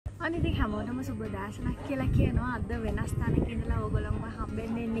අනිත් හැමෝටම සුබ දාසනක් කියලා කියනවා. අද වෙනස් තැනක ඉඳලා ඕගොල්ලන්ව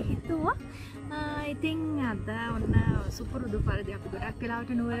හම්බෙන්න ඉන්නේ හිතුවා. ඉතින් අද ඔන්න සුපුරුදු පරිදි අපි ගොඩක්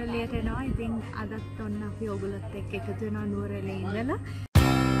වෙලාවට නුවර එළියට එනවා. ඉතින් අදත් ඔන්න අපි ඕගොල්ලොත් එක්ක එකතු වෙනවා නුවර එළියේ ඉඳලා.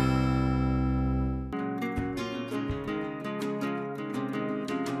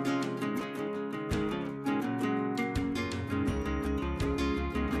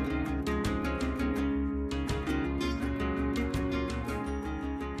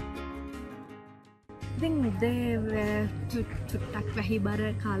 ඉතින් උදේ චුට්ටක් වැහිබර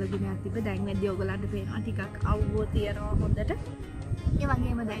කාලගුණයක් තිබ්බ. දැන් වෙද්දී ඔයගලන්ට පේනවා ටිකක් අවුව තියනවා හොඳට. ඒ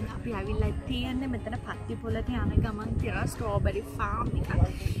වගේම දැන් අපි ඇවිල්ලා තියෙන්නේ මෙතන පත්තිපොළට යන ගමන් තියෙන ස්ට්‍රෝබෙරි ෆාම් එකක්.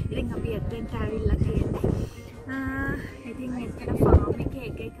 ඉතින් අපි එතෙන්ට ඇවිල්ලා තියෙන්නේ. ඉතින් මෙතන ෆාම් එකේ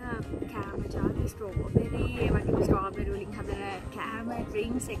එක කෑම ජාති ස්ට්‍රෝබෙරි, ඒ වගේම ස්ට්‍රෝබෙරි වලින් හදන කෑම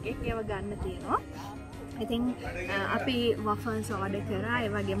ඩ්‍රින්ක්ස් එක ඒවා ගන්න තියෙනවා. ඉතින් අපි වෆල්ස් ඕඩර් කරා. ඒ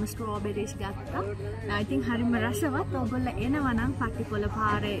වගේම ස්ට්‍රෝබෙරිස් ගත්තා. ඉතින් හරිම රසවත්. ඔයගොල්ලෝ එනවා නම් පත්තිපොළ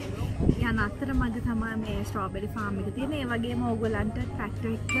පාරේ යන අතරමඟ තමයි මේ ස්ට්‍රෝබෙරි ෆාම් එක තියෙන්නේ. ඒ වගේම ඔයගොල්ලන්ට ට්‍රැක්ටර්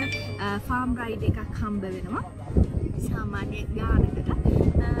එක ෆාම් රයිඩ් එකක් හම්බ වෙනවා. සාමාන්‍ය ගානකට.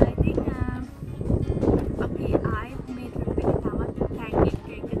 ඉතින් අපි ආයෙත් මේ ට්‍රිප් එක තවත් ටැංක්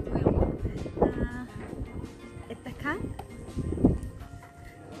එක එකතු වෙමු. එතකන්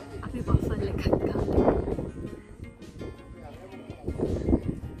අපි වෆල් එකක් ගන්නවා.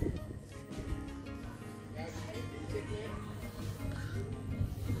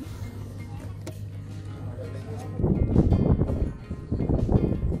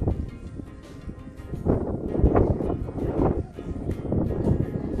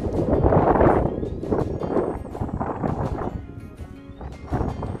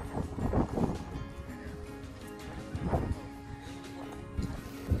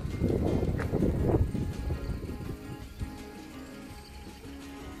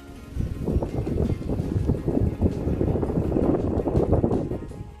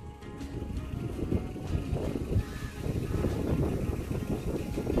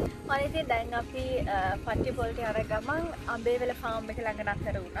 ඉතින් දැන් අපි පත්තිපොළට යන ගමන් අඹේවැල ෆාම් එක ළඟ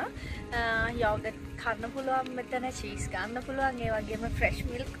නතර වුණා. යෝගට් කන්න පුළුවන් මෙතන, චීස් ගන්න පුළුවන්, ඒ වගේම ෆ්‍රෙෂ්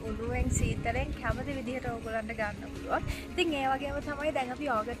මිල්ක් උණුවෙන් සීතලෙන් කැමති විදිහට ඕගොල්ලන්ට ගන්න පුළුවන්. ඉතින් ඒ වගේම තමයි දැන් අපි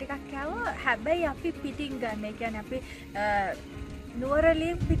යෝගට් එකක් කෑවා. හැබැයි අපි පිටින් ගන්න. ඒ කියන්නේ අපි නුවර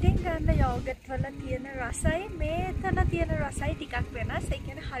එළියෙන් පිටින් ගන්න යෝගට් වල තියෙන රසයි මේතන තියෙන රසයි ටිකක් වෙනස්. ඒ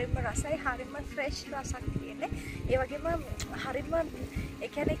කියන්නේ හරිම රසයි, හරිම ෆ්‍රෙෂ් රසක් තියෙන්නේ. ඒ වගේම හරිම ඒ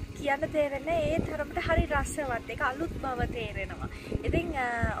කියන්නේ කියන්න තේරෙන්නේ ඒ තරමට හරි රසවත්. ඒක අලුත් බව තේරෙනවා. ඉතින්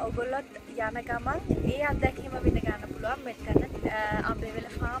ඔයගොල්ලොත් යන ගමන් ඒ අත්දැකීම විඳ ගන්න පුළුවන්. මෙතන අඹේවැල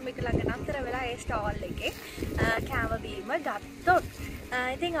ෆාම් එක ළඟ නතර වෙලා ඒ ස්ටෝල් එකේ කෑම බීම ගත්තොත්.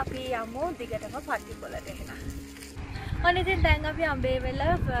 ඉතින් අපි යමු දිගටම පත්තිපොළට එහෙනම්. ඉතින් දැන් අපි අඹේවැල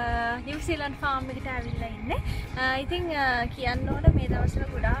නිව්සීලන්ත ෆාම් එකට ඇවිල්ලා ඉන්නේ. ඉතින් කියන්න ඕන මේ දවස්වල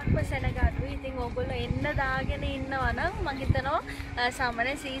ගොඩාක්ම සෙනග අඩුයි. ඉතින් ඕගොල්ලෝ එන්න දාගෙන ඉන්නවා නම් මම හිතනවා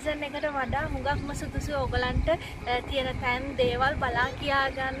සාමාන්‍ය සීසන් එකට වඩා හුඟක්ම සුදුසු ඕගලන්ට තියෙන තැන් දේවල් බලා කියා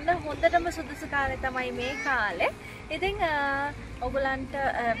ගන්න හොඳටම සුදුසු කාලේ තමයි මේ කාලේ. ඉතින් ඔයගලන්ට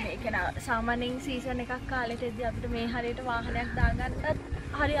මේ කියන සාමාන්‍යයෙන් සීසන් එකක් කාලෙට එද්දී අපිට මේ හරියට වාහනයක් දාගන්නත්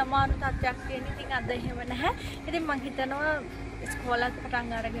හරි අමාරු තත්ත්වයක් තියෙන. ඉතින් අද එහෙම නැහැ. ඉතින් මම හිතනවා ඉස්කෝලත්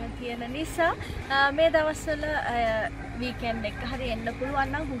පටන් අරගෙන තියෙන නිසා මේ දවස්වල වීකෙන්ඩ් එක හරි එන්න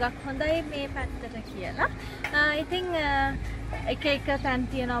පුළුවන් නම් හුඟක් හොඳයි මේ පැත්තට කියලා. ඉතින් එක එක තැන්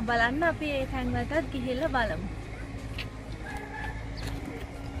තියෙනවා බලන්න. අපි ඒ තැන් වලටත් ගිහිල්ලා බලමු.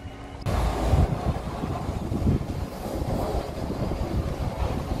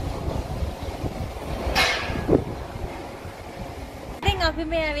 අපි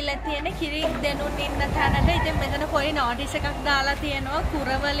මේ ඇවිල්ලා තියෙන කිරි දෙනුන් ඉන්න තැනට. ඉතින් මෙතන පොඩි නෝටිස් එකක් දාලා තියෙනවා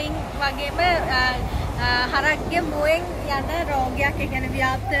කුරවලින් වගේම හරක්ගේ මුවෙන් යන රෝගයක්, ඒ කියන්නේ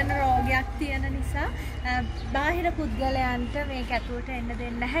ව්‍යාප්ත වෙන රෝගයක් තියෙන නිසා බාහිර පුද්ගලයන්ට මේක ඇතුළට එන්න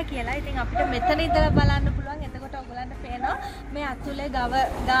දෙන්නේ නැහැ කියලා. ඉතින් අපිට මෙතන ඉඳලා බලන්න පුළුවන්. එතකොට ඔයගලන්ට පේනවා මේ ඇතුලේ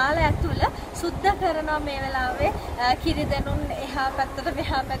ගාල ඇතුළ සුද්ධ කරනවා මේ වෙලාවේ කිරි දෙනුන් එහා පැත්තට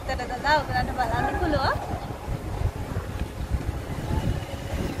මෙහා පැත්තට දාලා ඔයගලන්ට බලන්න පුළුවන්.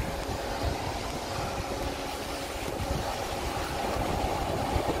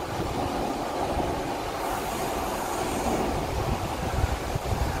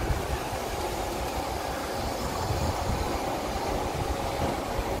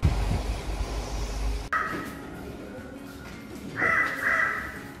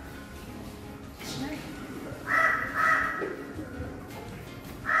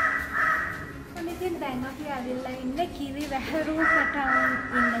 දැන් අපි ඇවිල්ලා ඉන්නේ කිරි වැහැරුව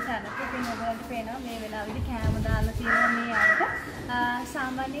පටන් ඉන්න තැනක. ඉතින් ඔයගලන්ට පේනවා මේ වෙලාවේදී කෑම දාලා තියෙනවා මේ අයට.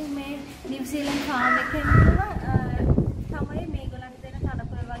 සාමාන්‍යයෙන් මේ නිව්සීලන්ත ෆාම් එකෙන් තමයි මේගොල්ලන්ට දෙන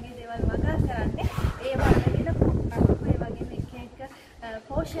තනකොළ වගේ දේවල් වගා කරන්නේ. ඒ වගේම පොට්ටක් ඒ වගේම එක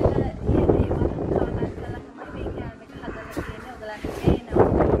පෝෂණ දේවල් කවදා කරලා තමයි මේ කෑම එක හදලා තියෙන්නේ.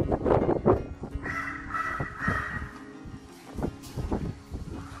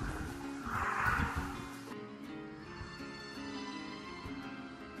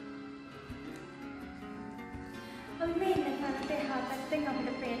 ඔයගලන්ට පේනවා.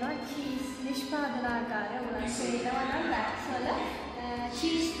 අපිට පේනවා චීස් නිෂ්පාදනාගාරය උලස් වේනවා නම් වැක්ස් වල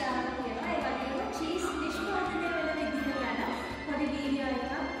චීස් දාලා තියෙනවා. ඒ වගේම චීස් නිෂ්පාදනය වෙන විදිහ ගැන පොඩි වීඩියෝ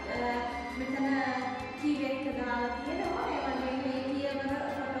එකක් මෙතන ටීවී එක දාලා තියෙනවා. ඒ වගේම මේ කියවන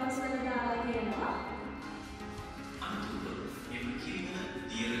ෆොටෝස් වල දාලා තියෙනවා.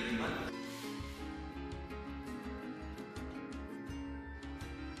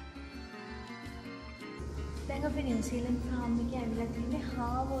 දැන් අපි නිව්සීලන්ත ෆාම් එකේ ඇවිල්ලා තින්නේ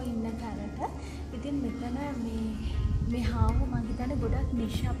හාවෝ ඉන්න තැනට. ඉතින් මෙතන මේ හාවෝ මම හිතන්නේ ගොඩක්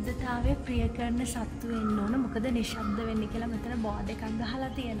නිශ්ශබ්දතාවය ප්‍රිය කරන සත්තු වෙන්න ඕන. මොකද නිශ්ශබ්ද වෙන්න කියලා මෙතන බෝඩ් එකක් ගහලා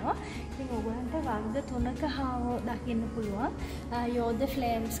තියෙනවා. ඉතින් ඕගොල්ලන්ට වර්ග 3ක හාවෝ දකින්න පුළුවන්. යෝද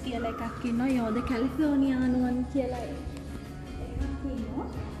ෆ්ලේම්ස් කියලා එකක් ඉන්නවා. යෝද කැලිෆෝනියානුවන් කියලා එකක් ඉන්නවා.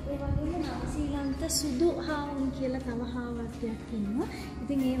 ඒ වගේම නවසීලන්ත සුදු හාවුන් කියලා තව හාවර්ගයක් ඉන්නවා.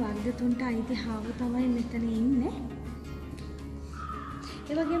 ඉතින් මේ වර්ග 3ට අයිති හාවෝ තමයි මෙතන ඉන්නේ.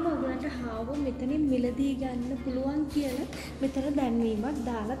 ඒ වගේම ඔයගලන්ට හාවෝ මෙතනින් මිලදී ගන්න පුළුවන් කියලා මෙතන දැන්වීමක්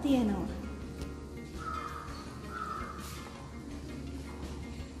දාලා තියෙනවා.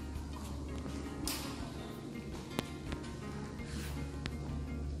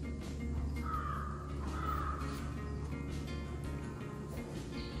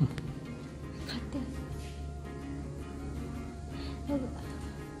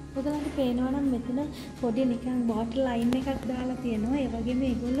 ඔයගලන්ට පේනවා නම් මෙතන පොඩි නිකන් වෝටර් ලයින් එකක් දාලා තියෙනවා. ඒ වගේම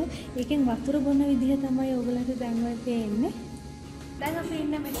මේගොල්ලෝ ඒකෙන් වතුර බොන විදිහ තමයි ඔයගලන්ට දැන් ඔය පේන්නේ. දැන් අපි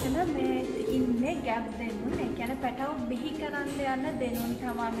ඉන්නේ මෙතන මේ ඉන්නේ ගැප් දෙනුන්. ඒ කියන්නේ පැටව බිහි කරන්න යන දෙනුන්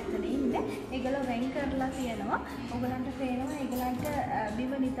තමයි මෙතන ඉන්නේ. ඒගොල්ලෝ වෙන් කරලා තියෙනවා. ඔයගලන්ට පේනවා ඒගලන්ට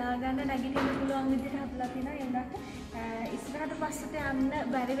බිම නිදා ගන්න නැගිටින්න පුළුවන් විදිහට හදලා තියෙනවා. ඒ වුණාට ඉස්සරහට පස්සට යන්න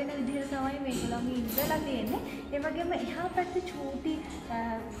බැරි වෙන විදිහට තමයි මේගොල්ලන්ගේ ඉඳලා තියෙන්නේ. ඒ වගේම එහා පැත්තේ චූටි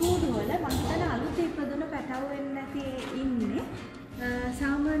කූඩු වල මම හිතන අලුත් ඉපදුන පැටව වෙන්න නැති ඉන්නේ.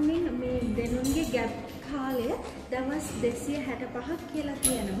 සාමාන්‍යයෙන් මේ දෙනුන්ගේ ගැප් කාලය දවස් 265ක් කියලා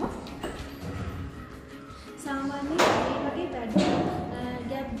කියනවා. සාමාන්‍යයෙන් මේ වගේ වැඩි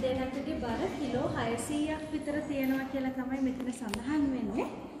ගැප් දෙකකගේ බර කිලෝ 600ක් විතර තියෙනවා කියලා තමයි මෙතන සඳහන් වෙන්නේ.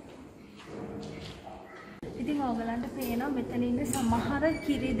 ඉතින් ඕගලන්ට පේනවා මෙතන ඉන්න සමහර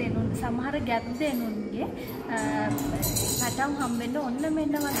කිරි දෙනුන් සමහර ගැප් දෙනුන්ගේ පැටව් හම්බෙන්න ඔන්න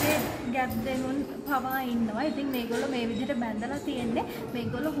මෙන්න වගේ ගැප් දෙනුන් පවා ඉන්නවා. ඉතින් මේගොල්ලෝ මේ විදිහට බැඳලා තියෙන්නේ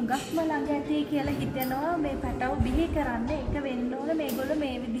මේගොල්ලෝ හුඟක්ම ළඟ ඇති කියලා හිතෙනවා මේ පැටව් බිහි කරන්න. ඒක වෙන්න ඕන මේගොල්ලෝ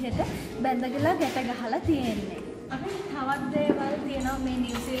මේ විදිහට බැඳගලා ගැට ගහලා තියෙන්නේ. අපි තවත් දේවල් තියෙනවා මේ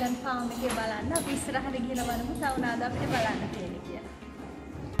නිව්සීලන්ත ෆාම් එකේ බලන්න. අපි ඉස්සරහට ගිහලා බලමු තව නාද අපිට බලන්න තියෙන්නේ කියලා.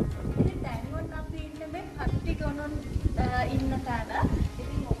 කට්ටි ගොනුන් ඉන්න තැන.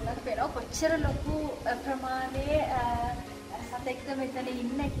 ඉතින් ඔයගොල්ලන්ට පේනවා කොච්චර ලොකු ප්‍රමාණයේ සතෙක්ද මෙතන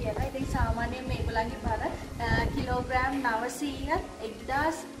ඉන්නේ කියලා. ඉතින් සාමාන්‍යයෙන් මේගොල්ලන්ගේ බර කිලෝග්‍රෑම් 900ත්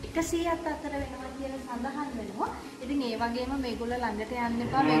 1100ත් අතර වෙනවා කියලා සඳහන් වෙනවා. ඉතින් ඒ වගේම මේගොල්ලෝ ළඟට යන්න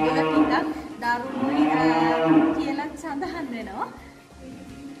එපා. මේගොල්ලෝ ටිකක් දරුණුයි කියලා සඳහන් වෙනවා.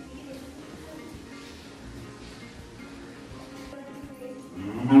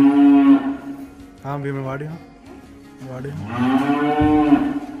 हाँ भी मैं वाड़ी वाड़ी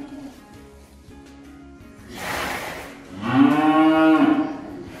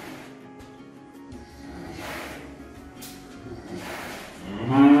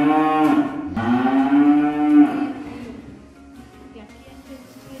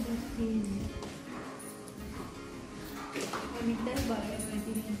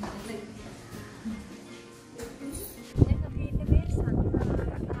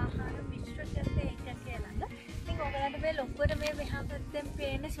ලොකුවට මේ මෙහා පැත්තෙන්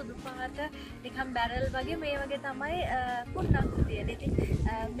පේන සුදු පාට නිකන් බැරල් වගේ මේ වගේ තමයි කුණක් තියෙන්නේ. ඉතින්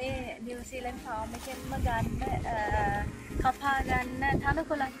මේ නිව්සීලන්ත ෆාම් එකෙන්ම ගන්න කපා ගන්න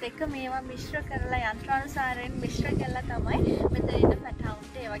තනකොළත් එක්ක මේවා මිශ්‍ර කරලා යන්ත්‍රානුසාරයෙන් මිශ්‍ර කරලා තමයි මෙතන ඉන්න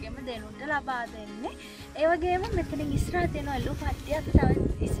පැටවුන්ට ඒ වගේම දෙනුන්ට ලබා දෙන්නේ. ඒ වගේම මෙතනින් ඉස්සරහ තියෙන එළු පට්ටිය අපි තව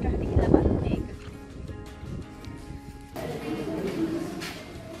ඉස්සරහට ගිහලා බලමු මේක.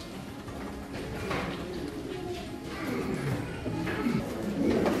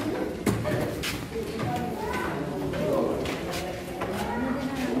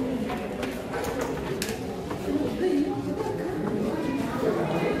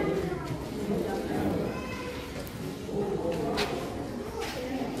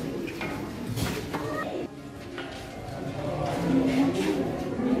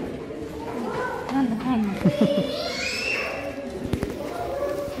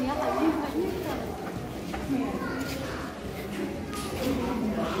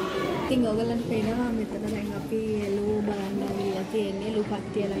 ඉතින් ඔයගලන්ට පේනවා මෙතන දැන් අපි ලෝ බලන්න ඇවිල්ලා තියෙන්නේ ලෝ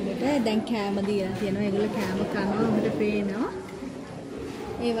පට්ටිය ළඟට. දැන් කෑම දීලා තියෙනවා. ඒගොල්ලෝ කෑම කනවා අපිට පේනවා.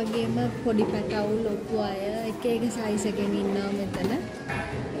 ඒ වගේම පොඩි පැටවුල් ලොකු අය එක එක සයිස් එකකින් ඉන්නවා මෙතන.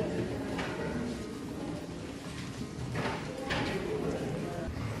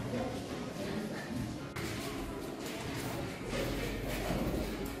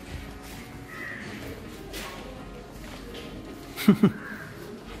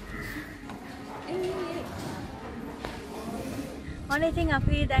 ඔන්න ඉතින්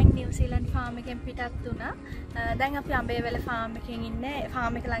අපි දැන් නිව්සීලන්ඩ් ෆාම් එකෙන් පිටත් වුණා. දැන් අපි අඹේවැල ෆාම් එකෙන් ඉන්නේ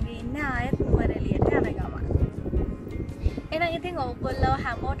ෆාම් එක ළඟ ඉන්නේ ආයෙත් නුවර එළියට යන ගමන. එහෙනම් ඉතින් ඔයගොල්ලෝ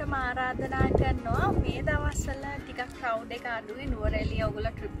හැමෝටම ආරාධනා කරනවා මේ දවස්වල ටිකක් ක්‍රවුඩ් එක අඩුයි නුවර එළිය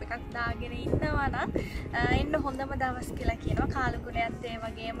ඔයගොල්ලෝ ට්‍රිප් එකක් දාගෙන ඉන්නවා නම් එන්න හොඳම දවස් කියලා කියනවා. කාලගුණයත් ඒ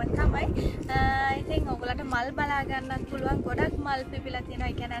වගේම තමයි. ඉතින් ඔයගොල්ලන්ට මල් බලා ගන්නත් පුළුවන්. ගොඩක් මල් පිපිලා තියෙනවා.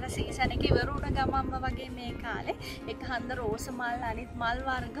 ඒ කියන්නේ අර සීසන් එක ඉවර වුණ ගමන්ම වගේ මේ කාලේ එක හන්ද රෝස මල් අනිත් මල්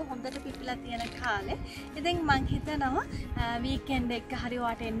වර්ග හොඳට පිපිලා තියෙන කාලේ. ඉතින් මං හිතනවා වීකෙන්ඩ් එක හරි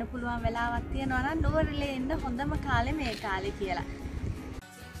වාට එන්න පුළුවන් වෙලාවක් තියෙනවා නම් නුවර එළිය එන්න හොඳම කාලේ මේ කාලේ කියලා.